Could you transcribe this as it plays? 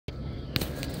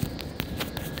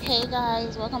Hey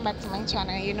guys, welcome back to my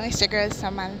channel. You know, it's your girl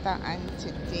Samantha, and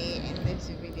today in this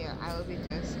video I will be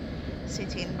just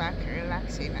sitting back,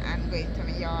 relaxing, and going to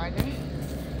my yard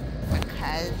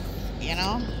because you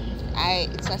know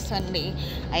it's a Sunday.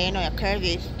 I your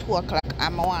curfew is 2 o'clock.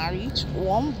 I'm gonna reach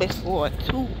home before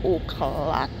 2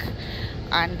 o'clock,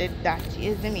 and that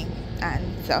is me.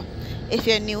 And so, if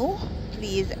you're new,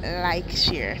 please like,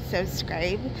 share,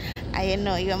 subscribe. I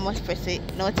know you must press the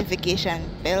notification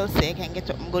bell so you can get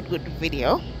a good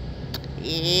video.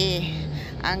 Yeah,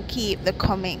 and keep the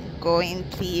comment going.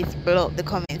 Please blow up the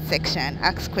comment section,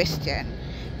 ask question.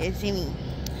 You see me?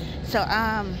 So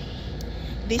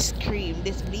this cream,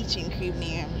 this bleaching cream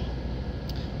here,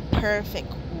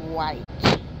 perfect white,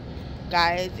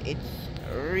 guys. It's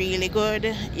really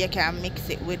good. You can mix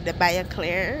it with the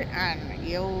BioClear and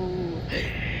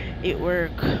it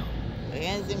work.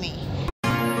 You see me?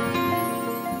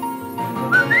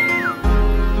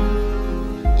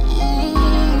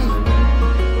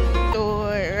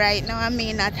 Right now I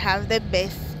may not have the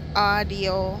best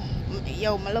audio.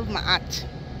 I love my art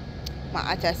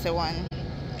as the one.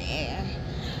 Yeah,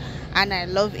 and I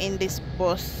love in this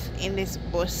bus it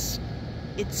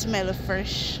smells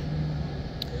fresh. It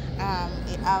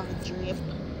have drip,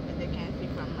 as you can see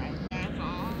from right there. So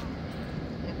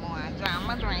the more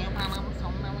drama drip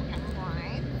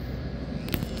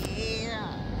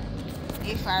yeah,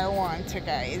 if I want to,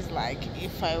 guys, like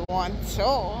if I want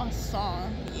to, so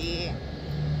yeah.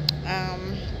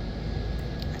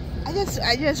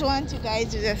 I just want you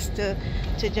guys to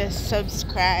just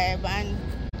subscribe, and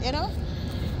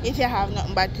if you have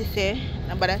nothing bad to say,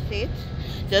 it,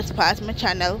 just pass my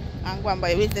channel and go on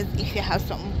by business. If you have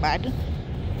something bad,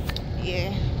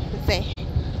 yeah, to say,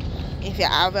 if you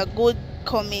have a good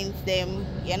comment, then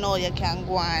you can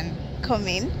go and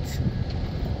comment,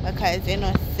 because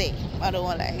say I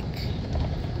don't like.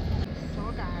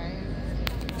 So guys,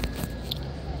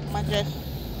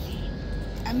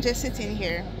 I'm just sitting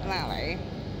here, not like,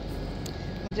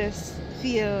 just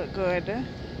feel good.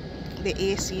 The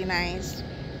AC nice.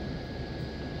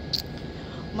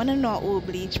 I don't know who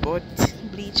bleach, but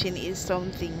bleaching is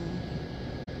something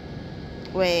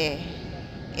where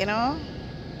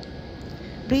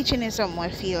bleaching is something where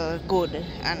feel good,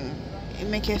 and it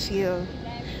make you feel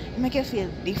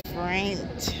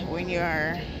different when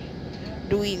you're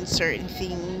doing certain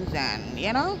things, and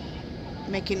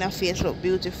making your face look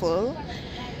beautiful.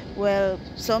 Well,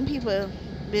 some people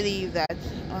believe that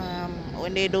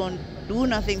when they don't do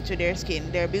nothing to their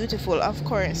skin, they're beautiful. Of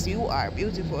course, you are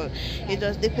beautiful. It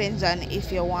just depends on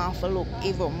if you want to look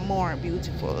even more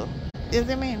beautiful. You know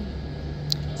what I mean?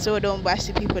 So don't bash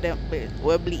the people that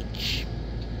will bleach,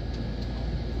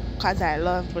 because I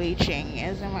love bleaching. You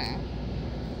know what I mean?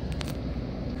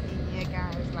 Yeah,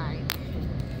 guys, like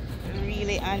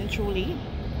really and truly,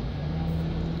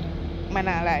 man,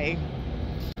 I like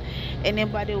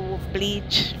anybody who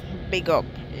bleach, big up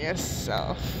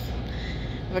yourself,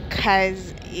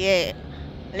 because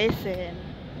listen,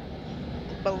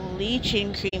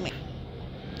 bleaching cream,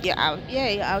 you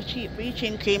have cheap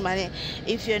bleaching cream, and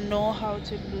if you know how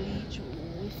to bleach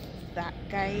with that,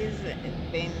 guys,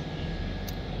 then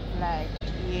like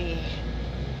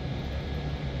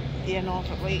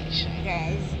for bleach,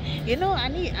 guys, I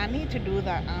need to do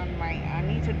that on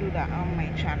my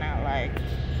channel, like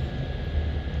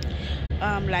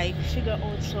figure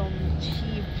out some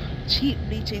cheap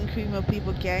bleaching cream that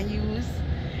people can use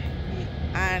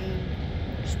and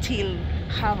still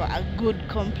have a good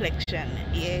complexion,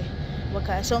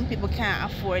 because some people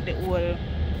can't afford the whole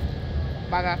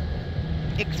bag of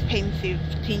expensive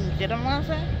things. You know what I'm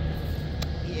saying?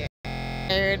 Yeah.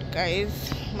 Tired,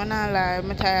 guys.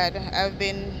 I'm tired. I've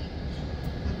been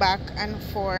back and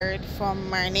forth from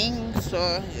morning,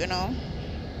 so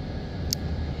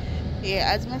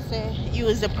as I say,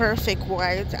 use the perfect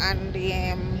white and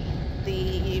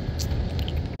the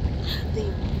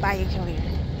BioClear,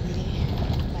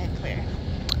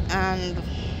 and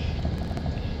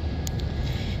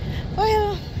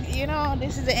well,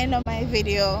 this is the end of my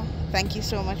video. Thank you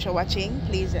so much for watching.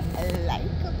 Please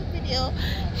like the video,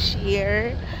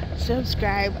 share,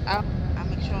 subscribe, and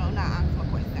make sure you not ask for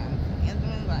questions. It's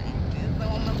the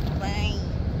one thing.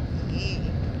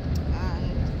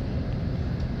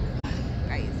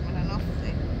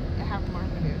 More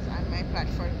videos on my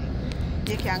platform.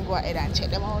 You can go ahead and check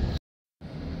them out.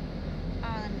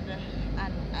 And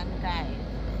guys,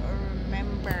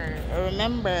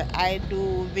 remember I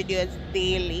do videos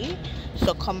daily,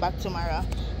 so come back tomorrow.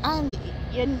 And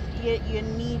you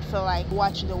need to like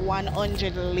watch the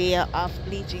 100 layer of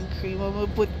bleaching cream. I'm gonna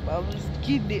put my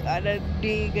skin the other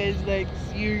day, guys, like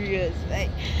serious, like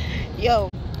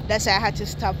That's why I had to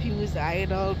stop using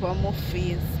idol for my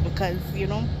face, because you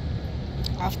know,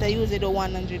 after using the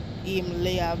 100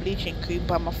 layer bleaching cream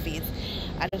on my face,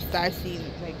 I just start seeing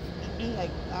like like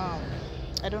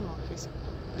I don't know if it's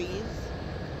these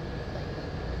like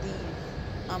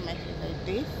these on my face like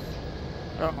this.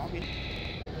 I don't know if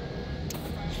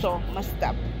so must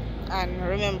stop. And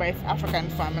remember, it's African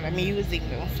family I'm using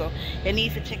them, so you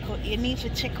need to check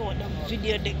out the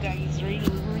video. The guy is really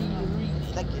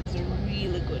like, it's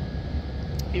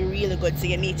really good, so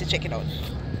you need to check it out.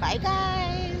 Bye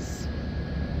guys.